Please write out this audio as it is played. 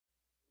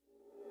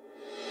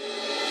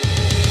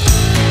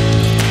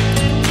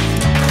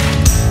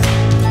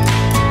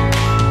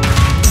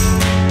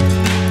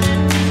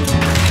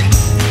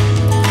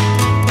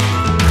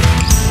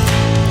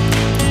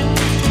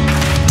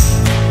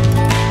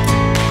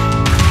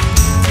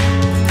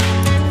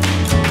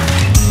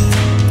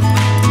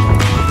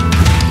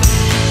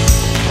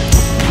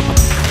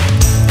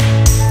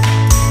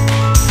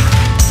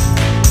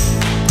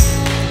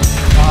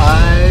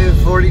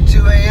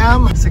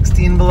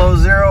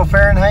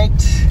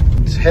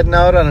heading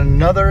out on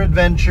another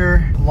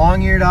adventure.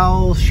 Long-eared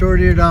owls,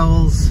 short-eared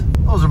owls.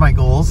 Those are my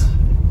goals.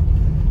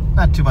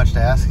 Not too much to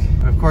ask.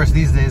 But of course,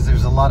 these days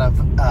there's a lot of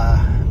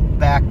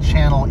back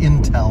channel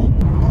intel.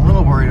 I'm a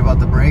little worried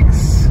about the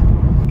brakes. You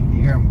can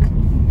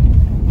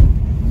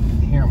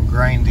hear them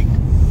grinding.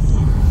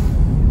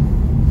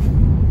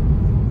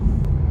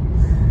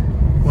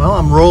 Well,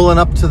 I'm rolling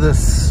up to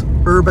this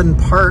urban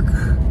park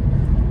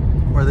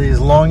where these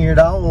long-eared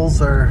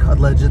owls are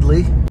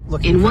allegedly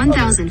looking. In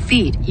 1,000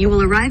 feet, you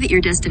will arrive at your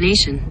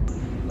destination.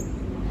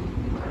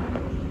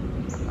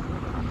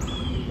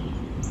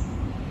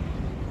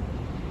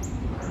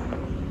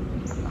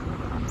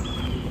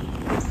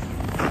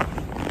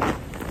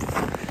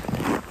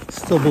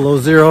 Still below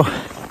zero.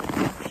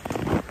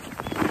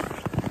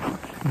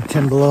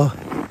 10 below.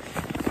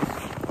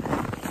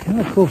 Kind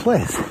of a cool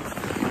place.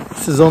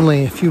 This is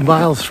only a few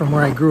miles from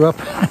where I grew up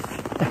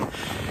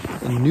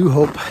in New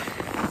Hope.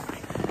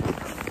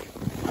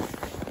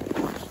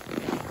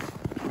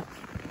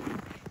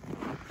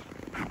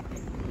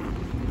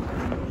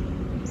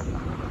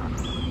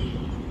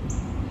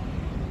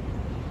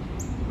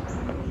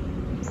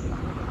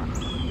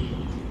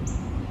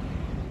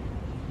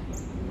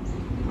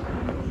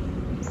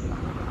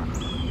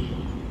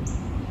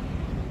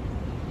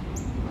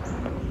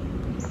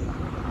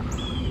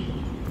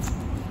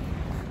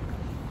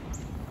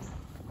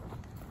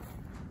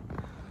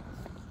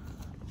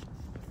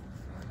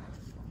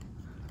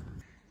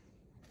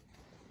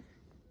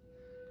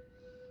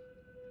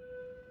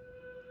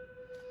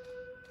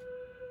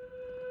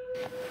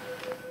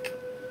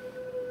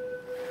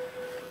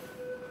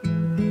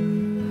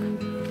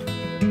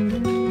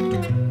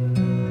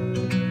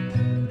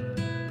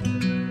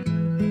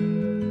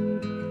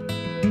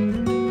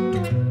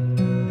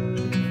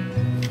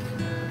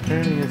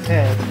 Turning his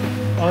head.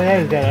 Oh yeah,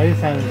 he's got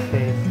ice on his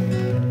face.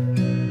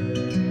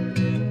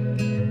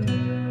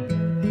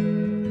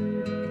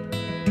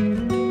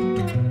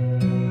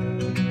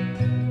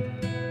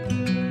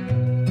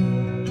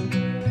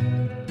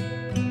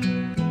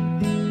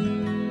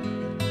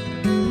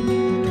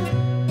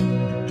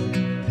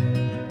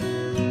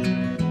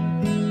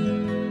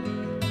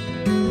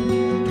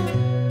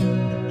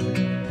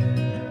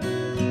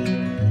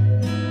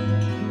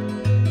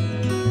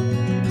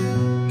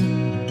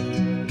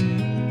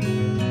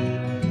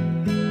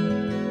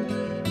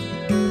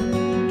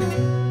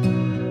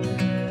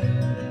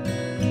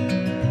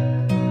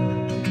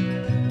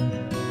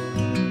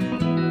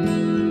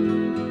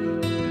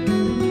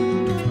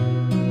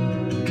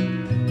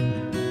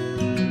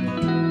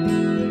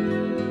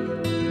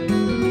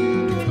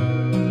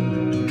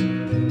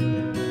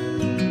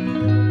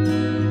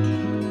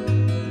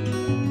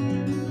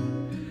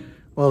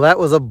 Well, that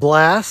was a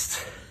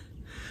blast.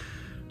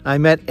 I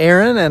met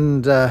Aaron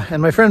and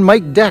my friend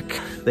Mike Deck.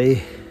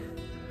 They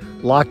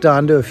locked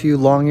onto a few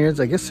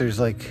long-eareds. I guess there's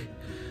like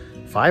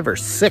 5 or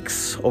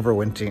 6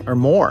 overwintering or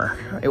more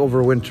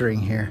overwintering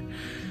here.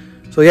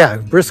 So yeah,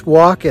 brisk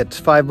walk at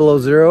 5 below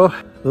zero.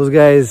 Those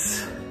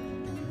guys,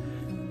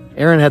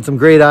 Aaron had some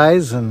great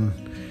eyes and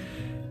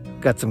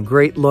got some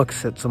great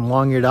looks at some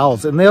long-eared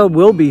owls. And they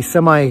will be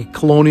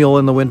semi-colonial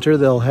in the winter.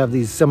 They'll have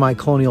these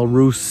semi-colonial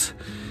roosts.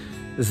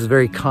 This is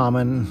very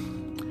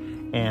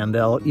common, and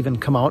they'll even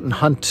come out and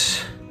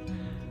hunt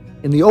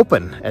in the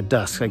open at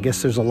dusk. I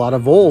guess there's a lot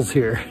of voles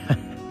here.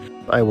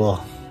 I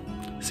will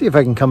see if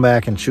I can come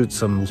back and shoot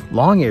some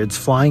long-eareds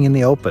flying in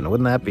the open.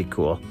 Wouldn't that be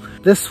cool?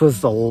 This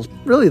was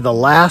really the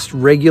last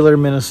regular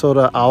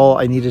Minnesota owl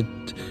I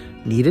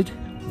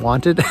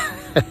wanted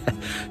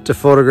to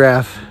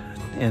photograph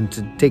and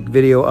to take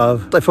video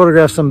of. I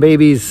photographed some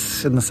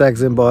babies in the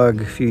Saxon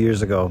bog a few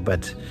years ago,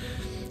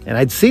 and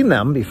I'd seen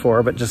them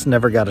before, but just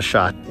never got a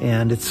shot.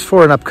 And it's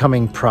for an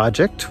upcoming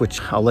project,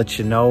 which I'll let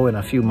you know in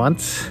a few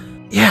months.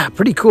 Yeah,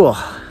 pretty cool.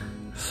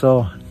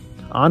 So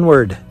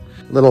onward.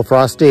 Little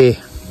Frosty.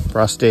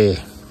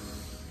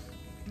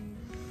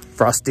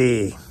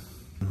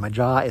 My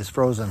jaw is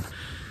frozen.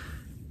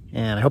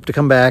 And I hope to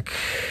come back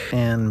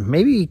and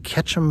maybe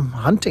catch them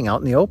hunting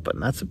out in the open.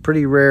 That's a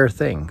pretty rare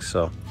thing,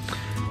 so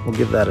we'll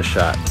give that a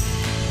shot.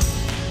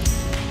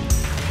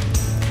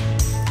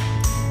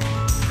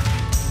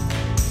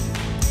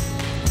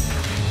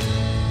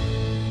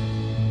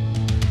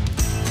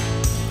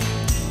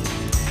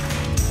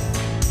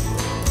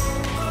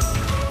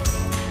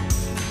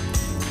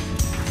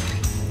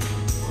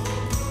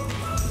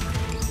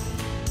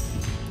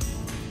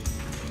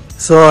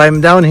 So I'm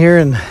down here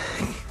in,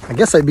 I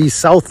guess I'd be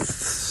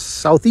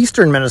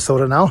southeastern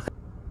Minnesota now.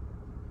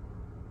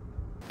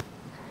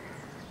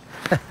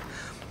 I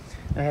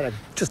had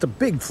just a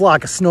big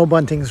flock of snow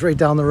buntings right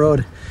down the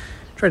road.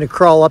 Trying to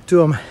crawl up to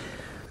them,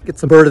 get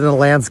some bird in the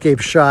landscape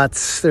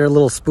shots. They're a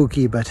little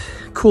spooky, but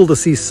cool to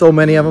see so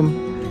many of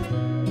them.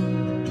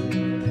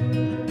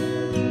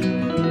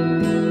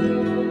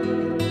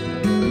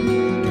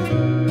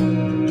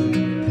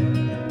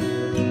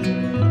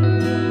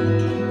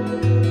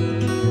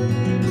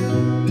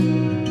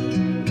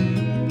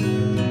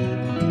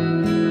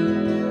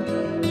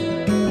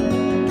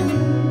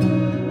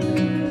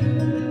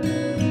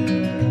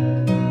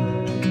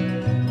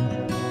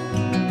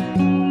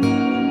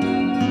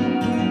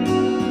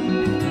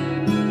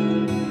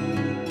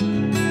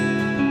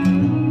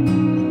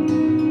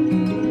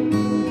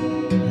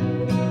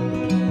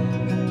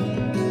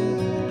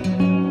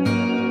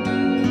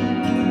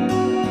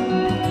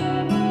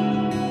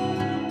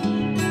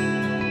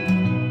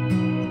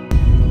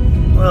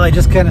 Well, I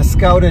just kind of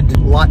scouted, a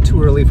lot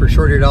too early for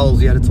short-eared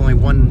owls yet. It's only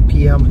 1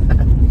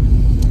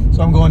 p.m.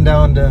 So I'm going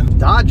down to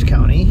Dodge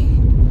County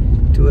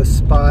to a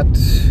spot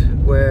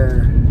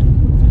where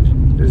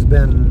there's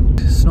been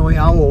snowy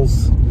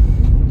owls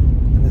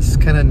in this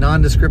kind of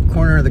nondescript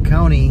corner of the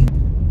county.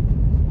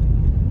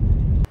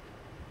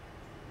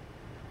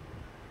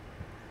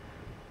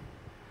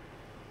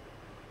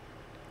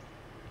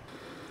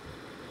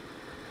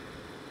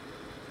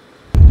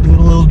 Doing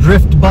a little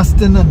drift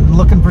busting and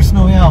looking for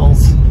snowy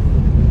owls.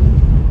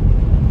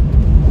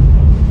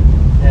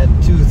 Had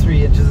 2 to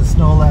 3 inches of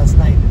snow last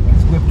night.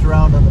 Just whipped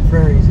around on the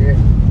prairies here.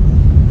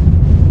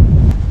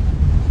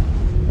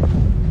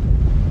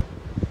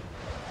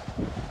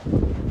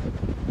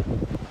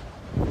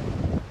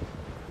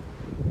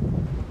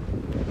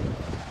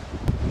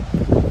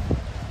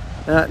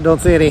 Don't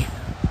see any.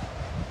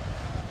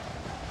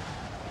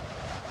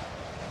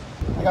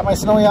 I got my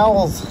snowy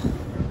owls.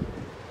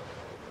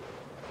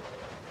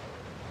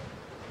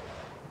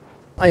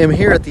 I am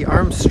here at the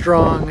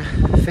Armstrong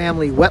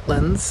family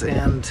wetlands,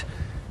 and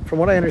from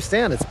what I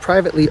understand, it's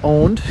privately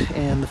owned,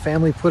 and the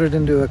family put it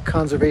into a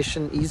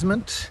conservation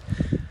easement,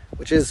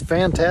 which is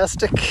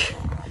fantastic.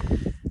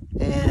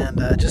 And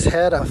just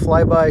had a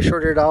flyby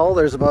short-eared owl.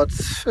 There's about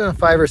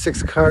 5 or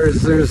 6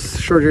 cars. There's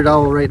short-eared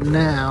owl right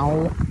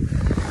now.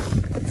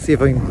 Let's see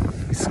if I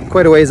can, he's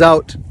quite a ways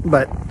out,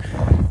 but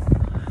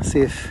see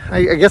if,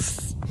 I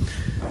guess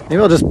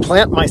maybe I'll just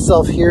plant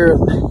myself here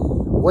and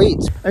wait.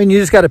 I mean, you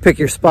just got to pick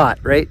your spot,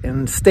 right?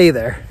 And stay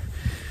there.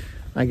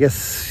 I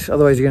guess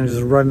otherwise you're going to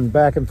just run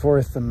back and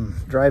forth and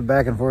drive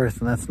back and forth,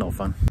 and that's no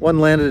fun. One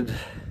landed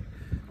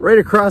right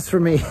across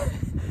from me.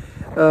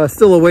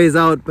 Still a ways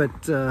out,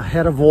 but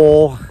had a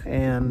vole,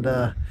 and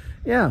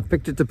yeah,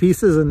 picked it to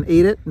pieces and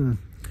ate it, and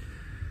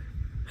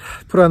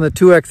put on the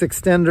 2X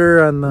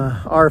extender on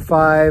the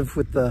R5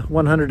 with the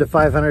 100 to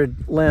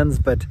 500 lens,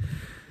 but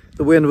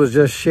the wind was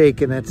just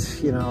shaking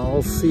it. You know,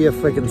 I'll see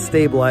if I can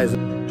stabilize it.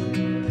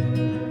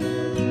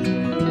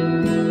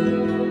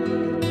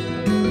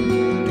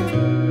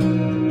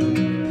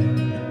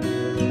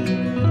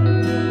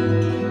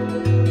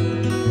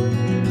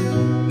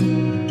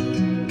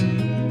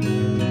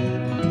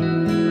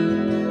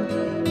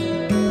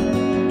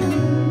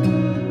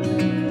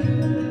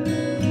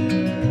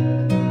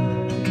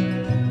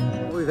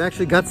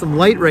 Actually got some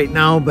light right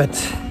now, but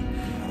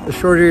the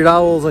short-eared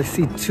owls, I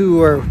see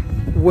 2 are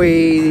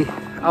way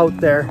out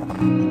there.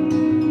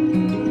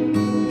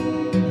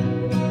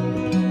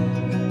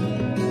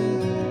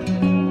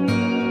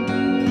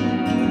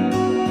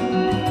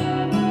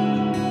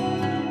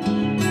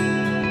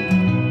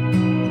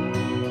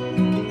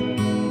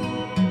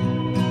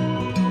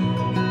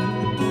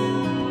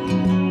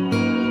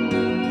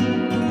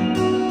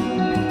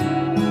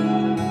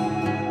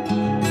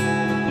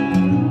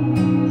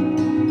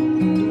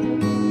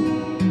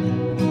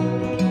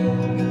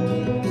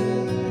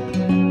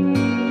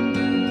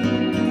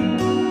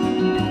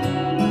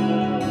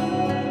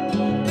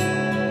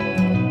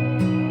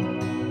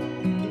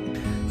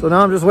 So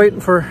now I'm just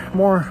waiting for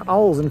more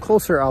owls and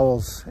closer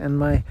owls, and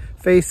my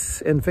face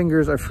and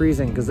fingers are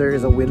freezing because there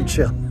is a wind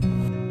chill.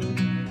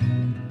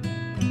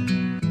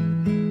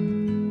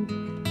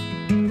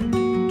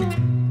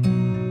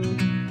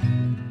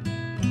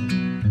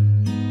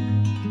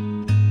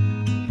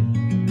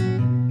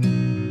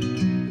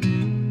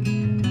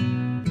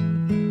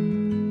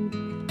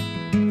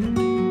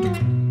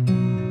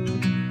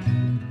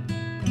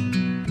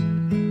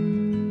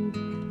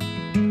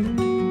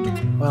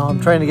 Well,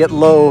 I'm trying to get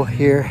low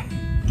here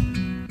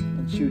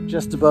and shoot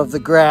just above the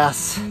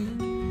grass.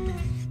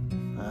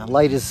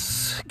 Light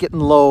is getting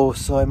low,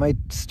 so I might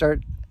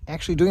start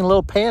actually doing a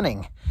little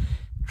panning.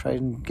 Try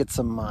and get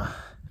some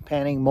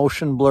panning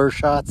motion blur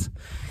shots.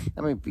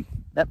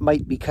 That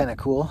might be kind of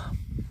cool.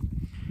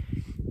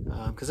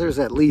 Because there's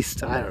at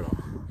least, I don't know,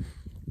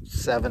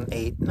 7,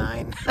 8,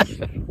 9.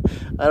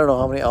 I don't know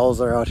how many owls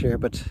are out here,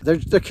 but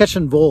they're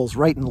catching voles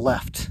right and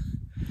left.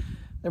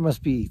 There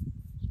must be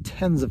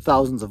tens of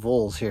thousands of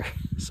voles here,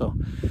 so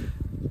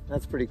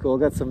that's pretty cool.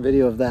 Got some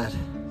video of that.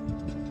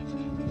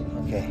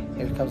 Okay,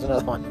 here comes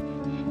another one.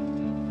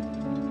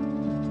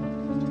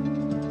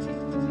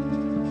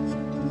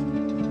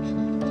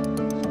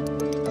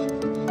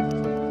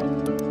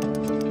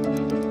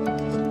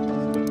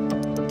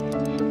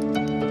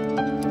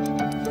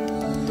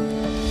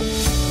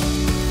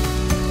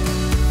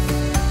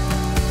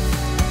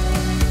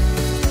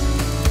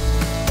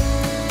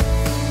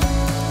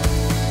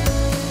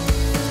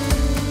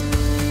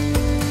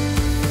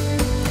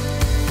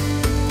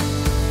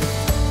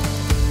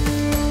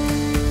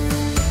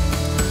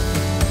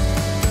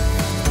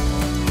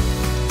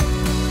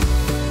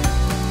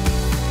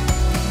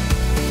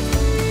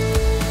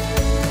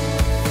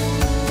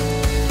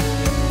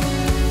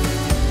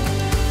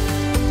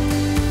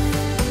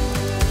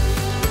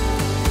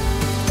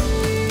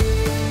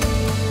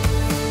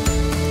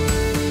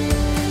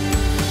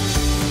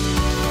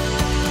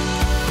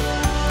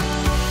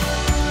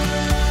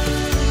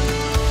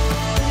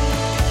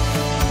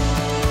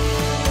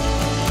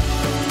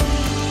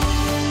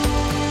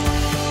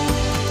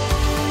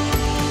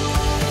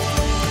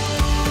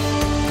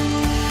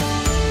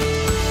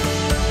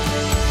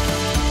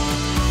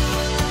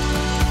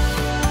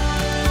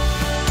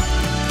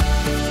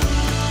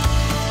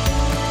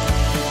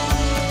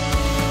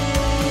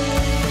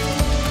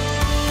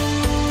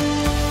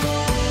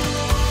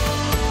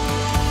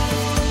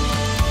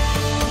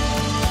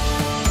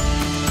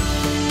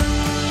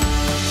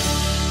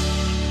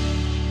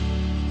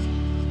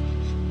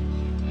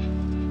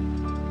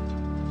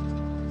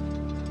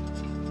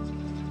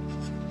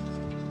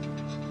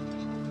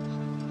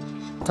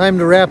 Time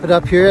to wrap it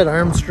up here at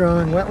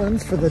Armstrong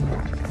Wetlands for the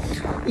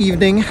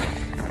evening.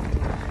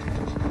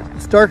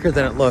 It's darker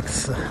than it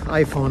looks. The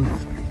iPhone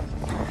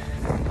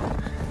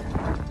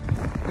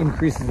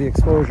increases the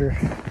exposure.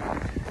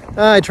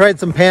 I tried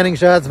some panning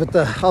shots, but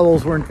the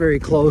owls weren't very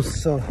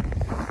close, so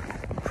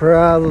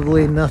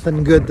probably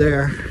nothing good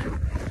there.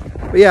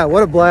 But yeah,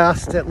 what a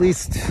blast. At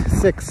least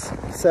 6,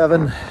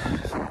 7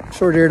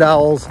 short-eared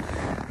owls.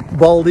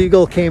 Bald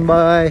eagle came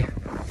by,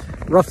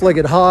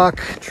 rough-legged hawk,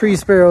 tree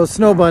sparrow,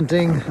 snow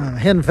bunting,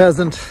 hen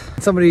pheasant.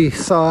 Somebody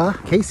saw,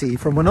 Casey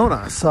from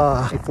Winona,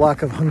 saw a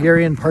flock of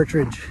Hungarian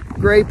partridge.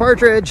 Gray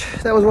partridge.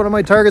 That was one of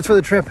my targets for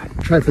the trip.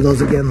 Try for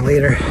those again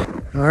later.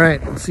 All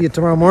right, we'll see you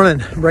tomorrow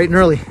morning, bright and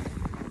early.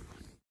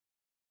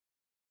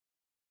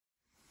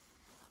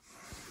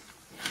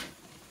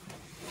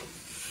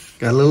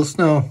 Got a little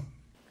snow.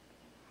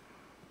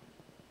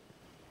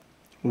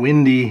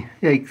 Windy,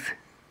 yikes.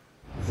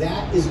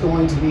 That is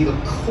going to be the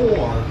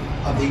core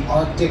of the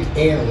Arctic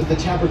air. The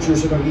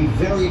temperatures are going to be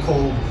very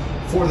cold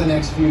for the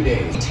next few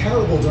days.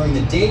 Terrible during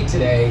the day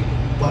today,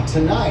 but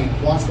tonight,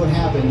 watch what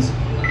happens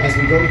as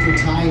we go through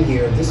time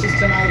here. This is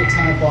tonight at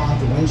 10 o'clock.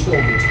 The wind chill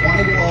will be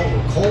 20 below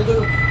or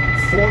colder,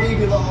 40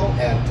 below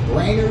at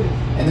Brainerd,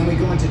 and then we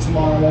go into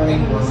tomorrow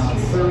morning, we're around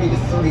 30 to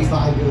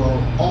 35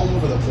 below all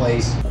over the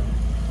place.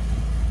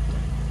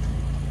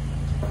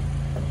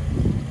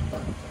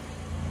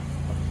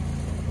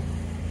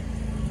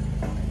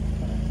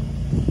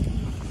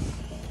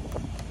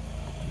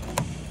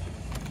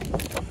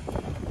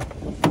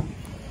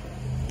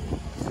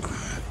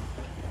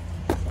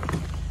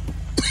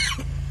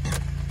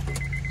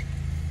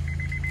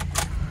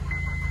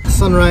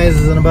 Sunrise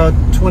is in about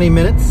 20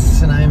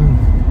 minutes, and I'm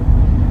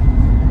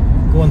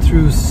going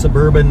through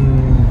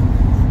suburban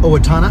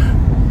Owatonna.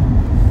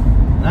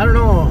 I don't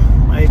know,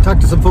 I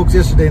talked to some folks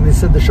yesterday and they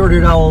said the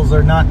short-eared owls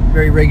are not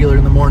very regular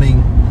in the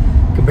morning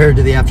compared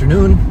to the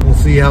afternoon. We'll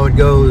see how it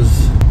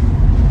goes.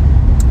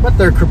 But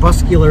they're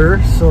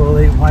crepuscular,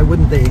 so why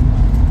wouldn't they?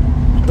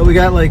 But we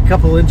got like a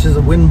couple inches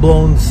of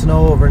wind-blown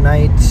snow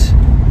overnight,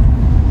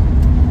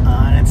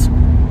 and it's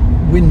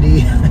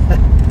windy.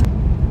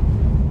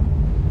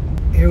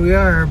 Here we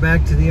are,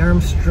 back to the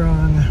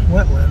Armstrong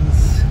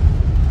Wetlands.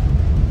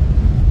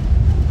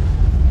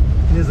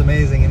 It is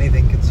amazing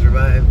anything can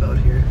survive out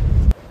here.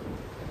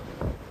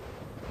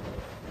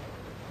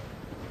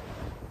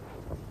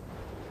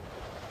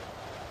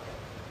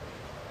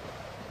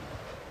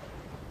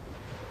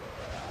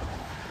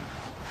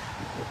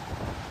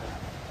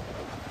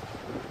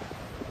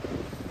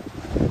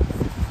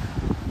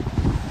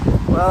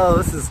 Well,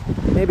 this is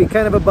maybe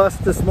kind of a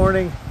bust this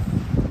morning.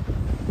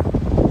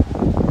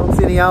 Don't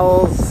see any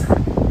owls.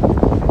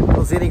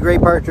 Don't see any gray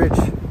partridge.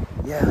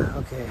 Yeah,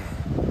 okay.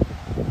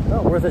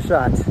 Well, worth a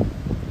shot. It's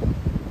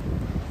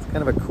kind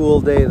of a cool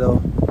day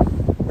though.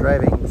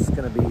 Driving is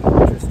going to be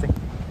interesting.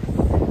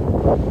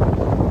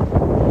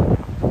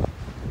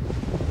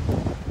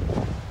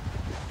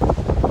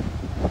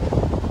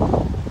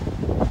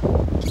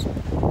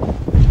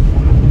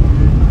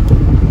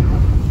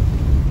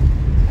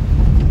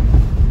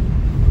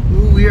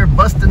 Ooh, we are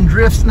busting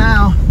drifts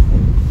now.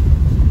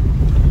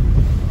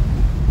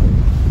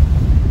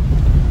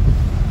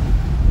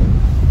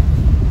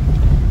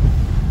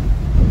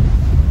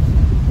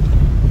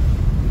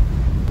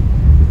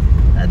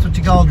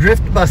 Called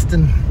drift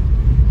busting.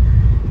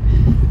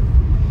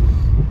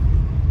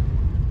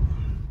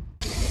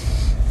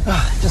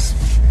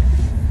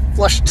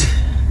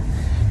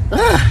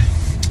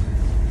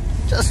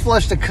 Just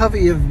flushed a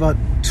covey of about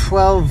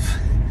 12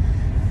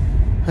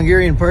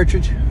 Hungarian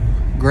partridge,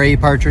 gray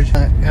partridge.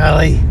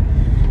 Golly,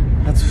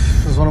 that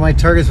was one of my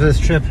targets for this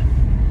trip.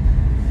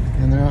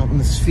 And they're out in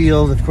this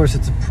field. Of course,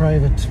 it's a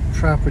private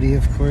property,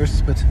 of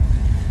course, but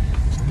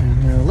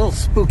they're a little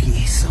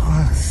spooky. So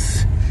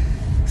let's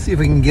see if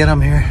we can get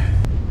them here.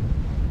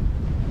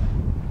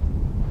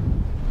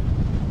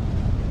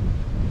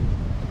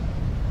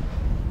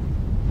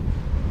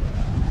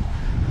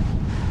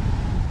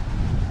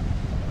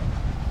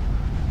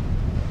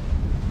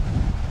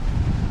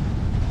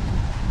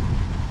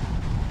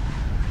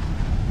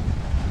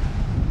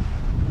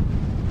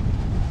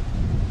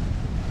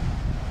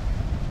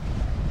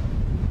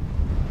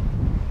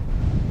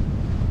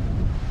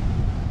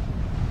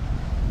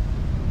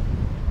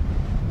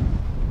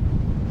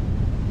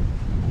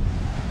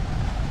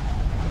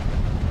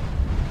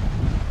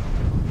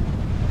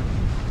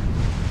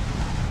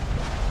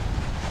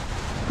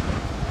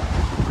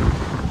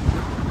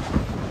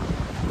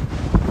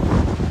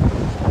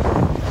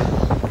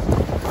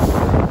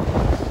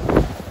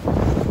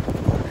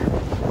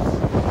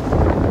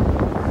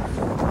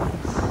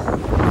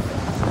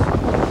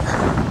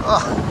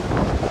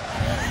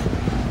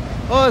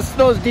 Oh, the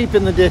snow's deep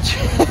in the ditch.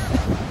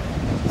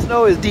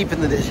 Snow is deep in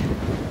the ditch.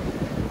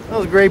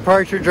 Those gray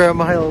partridge are a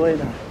mile away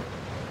now.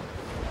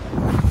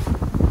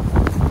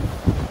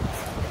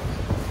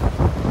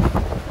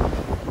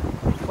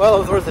 Well, it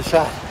was worth a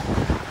shot.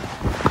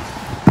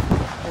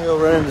 Maybe we'll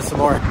run into some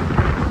more.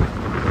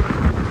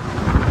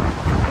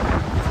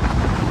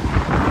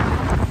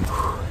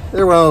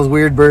 They're one of those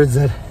weird birds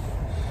that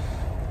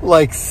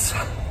likes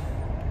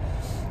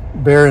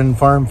barren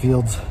farm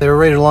fields. They were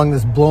right along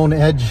this blown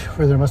edge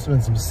where there must have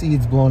been some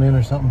seeds blown in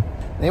or something.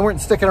 They weren't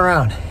sticking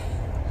around.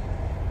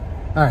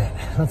 All right,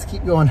 let's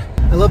keep going.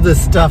 I love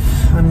this stuff.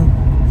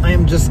 I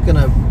am just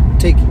gonna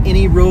take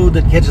any road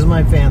that catches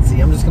my fancy.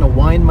 I'm just gonna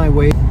wind my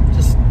way,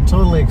 just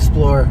totally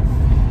explore.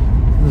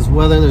 In this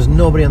weather, there's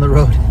nobody on the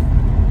road.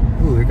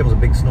 Ooh, here comes a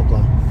big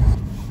snowplow.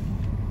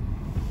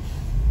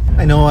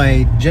 I know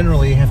I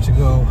generally have to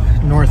go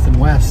north and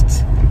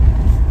west.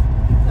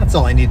 That's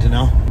all I need to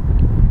know.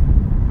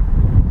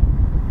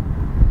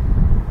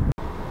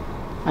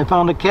 I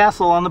found a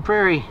castle on the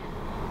prairie.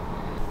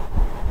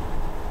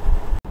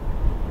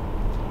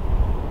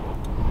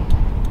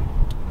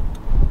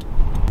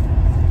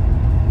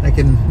 I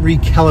can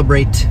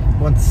recalibrate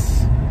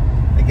once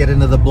I get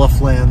into the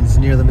blufflands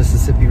near the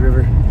Mississippi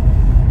River.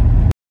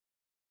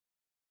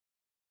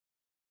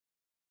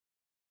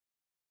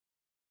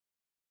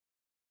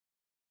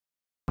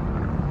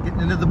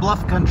 Getting into the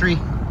bluff country.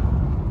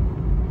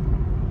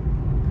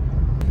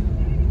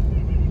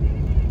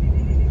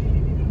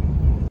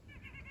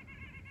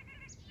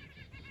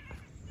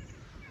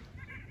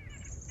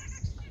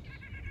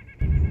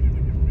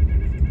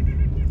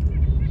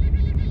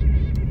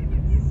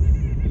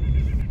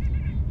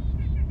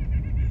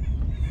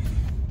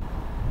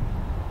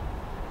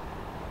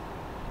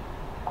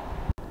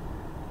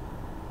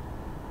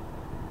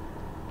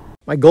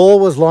 My goal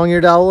was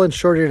long-eared owl and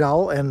short-eared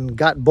owl, and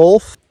got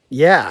both.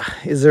 Yeah,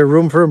 is there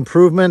room for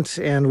improvement,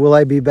 and will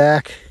I be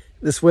back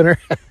this winter?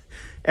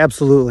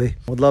 Absolutely.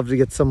 Would love to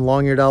get some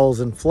long-eared owls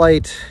in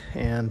flight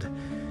and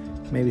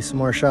maybe some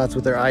more shots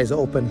with their eyes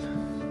open.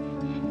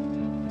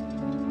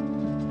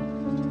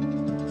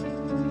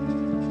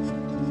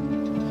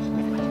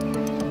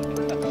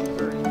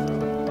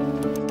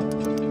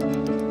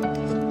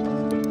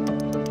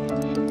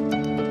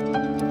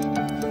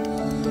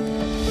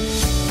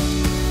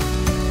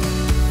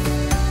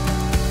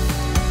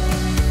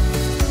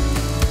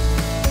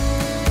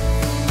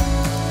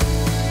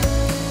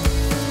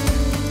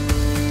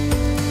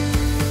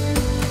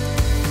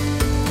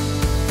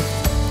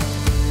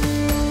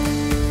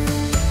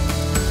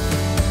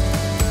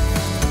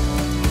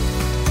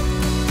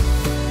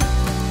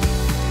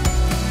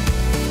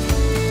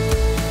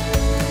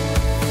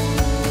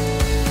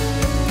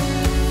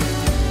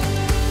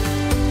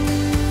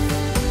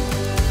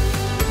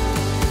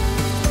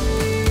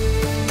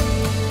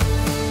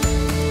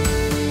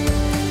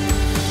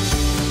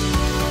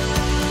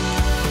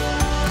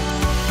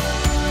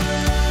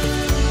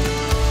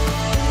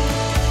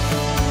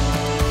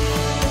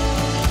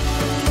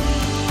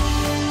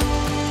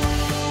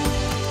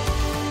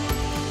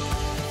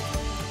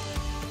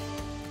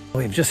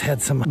 We've just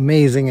had some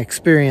amazing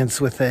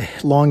experience with the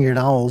long-eared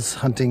owls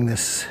hunting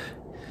this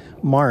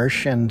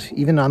marsh, and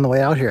even on the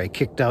way out here I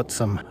kicked out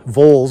some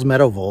voles,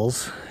 meadow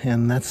voles,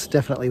 and that's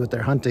definitely what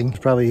they're hunting. There's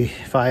probably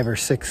 5 or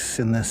 6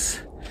 in this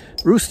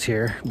roost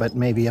here, but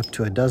maybe up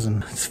to a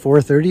dozen. It's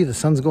 4:30, the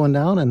sun's going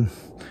down, and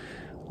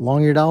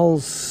long-eared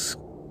owls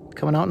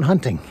coming out and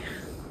hunting.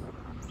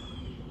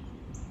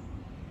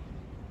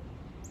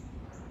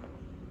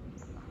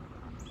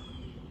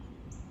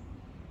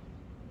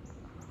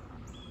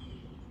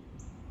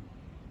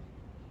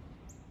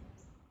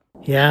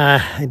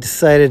 Yeah, I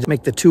decided to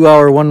make the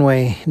 2-hour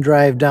one-way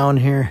drive down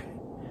here.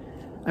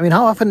 I mean,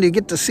 how often do you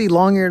get to see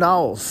long-eared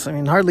owls? I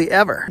mean, hardly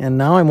ever. And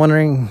now I'm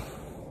wondering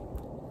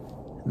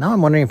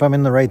if I'm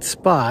in the right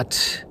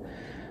spot.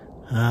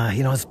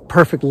 You know, it's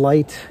perfect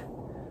light.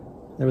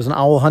 There was an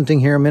owl hunting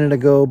here a minute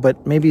ago,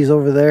 but maybe he's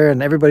over there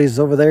and everybody's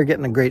over there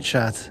getting the great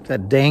shots.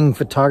 That dang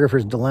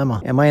photographer's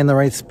dilemma. Am I in the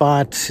right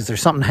spot? Is there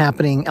something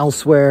happening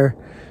elsewhere?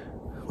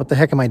 What the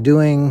heck am I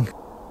doing?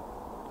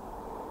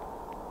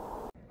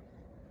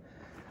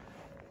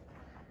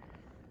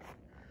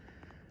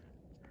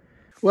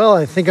 Well,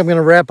 I think I'm going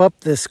to wrap up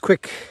this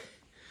quick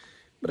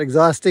but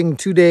exhausting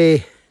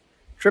 2-day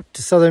trip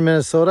to southern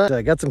Minnesota.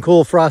 I got some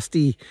cool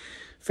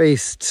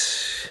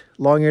frosty-faced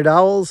long-eared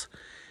owls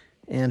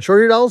and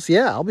short-eared owls.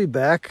 Yeah, I'll be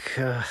back.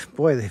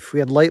 Boy, if we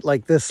had light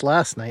like this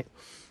last night,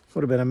 it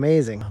would have been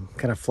amazing.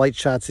 Kind of flight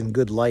shots in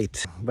good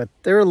light. But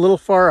they're a little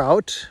far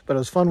out, but it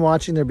was fun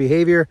watching their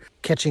behavior,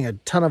 catching a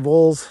ton of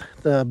voles.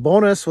 The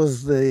bonus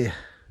was the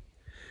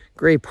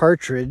Gray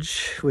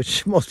Partridge,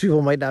 which most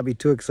people might not be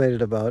too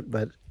excited about,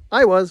 but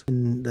I was.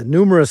 And the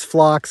numerous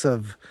flocks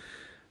of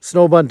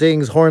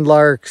snowbuntings, horned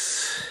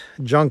larks,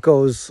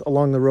 juncos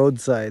along the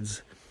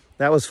roadsides.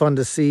 That was fun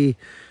to see.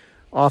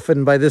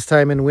 Often by this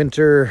time in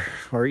winter,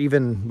 or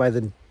even by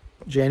the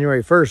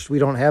January 1st, we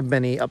don't have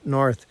many up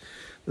north.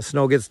 The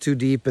snow gets too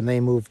deep and they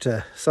move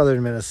to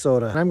southern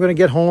Minnesota. I'm going to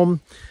get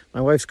home.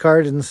 My wife's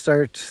car didn't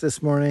start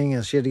this morning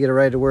and she had to get a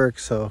ride to work,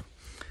 so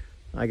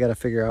I got to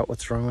figure out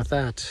what's wrong with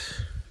that.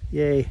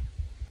 Yay.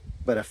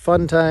 But a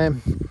fun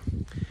time.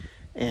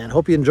 And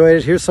hope you enjoyed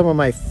it. Here's some of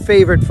my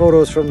favorite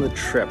photos from the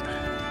trip.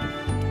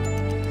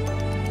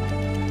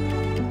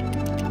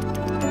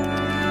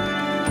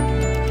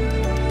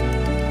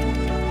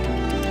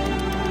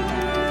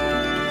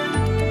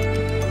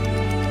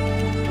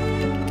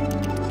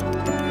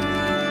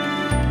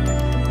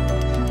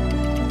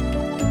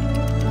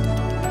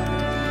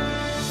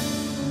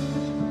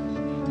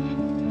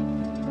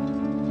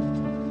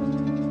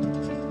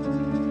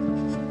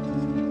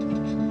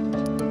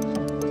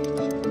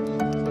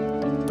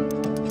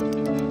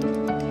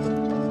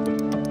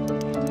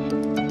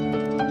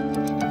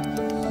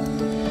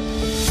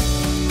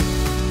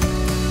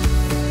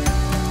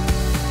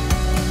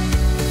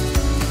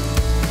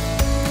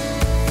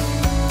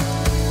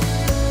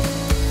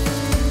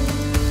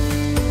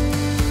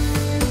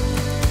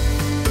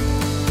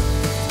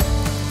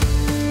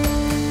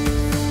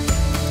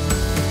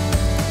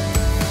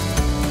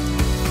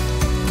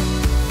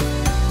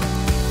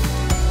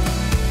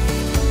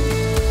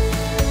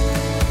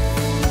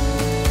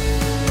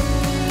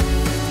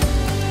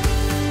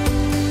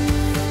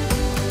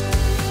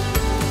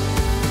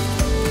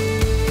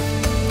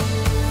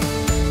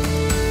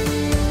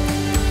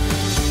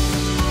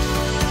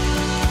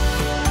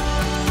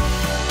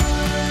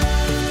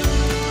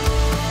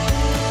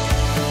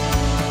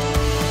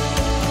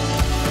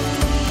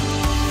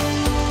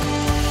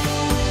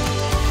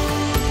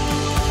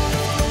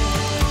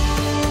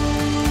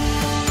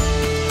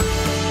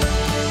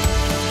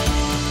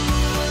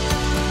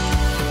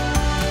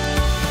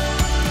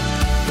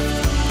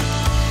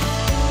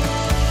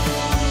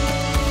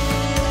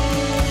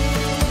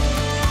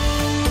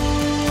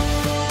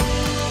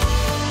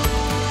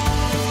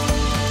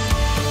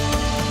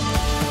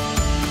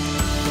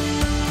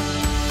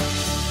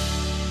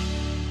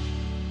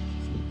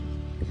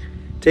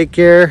 Take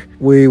care.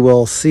 We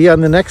will see you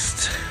on the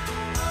next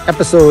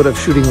episode of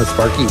Shooting with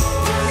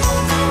Sparky.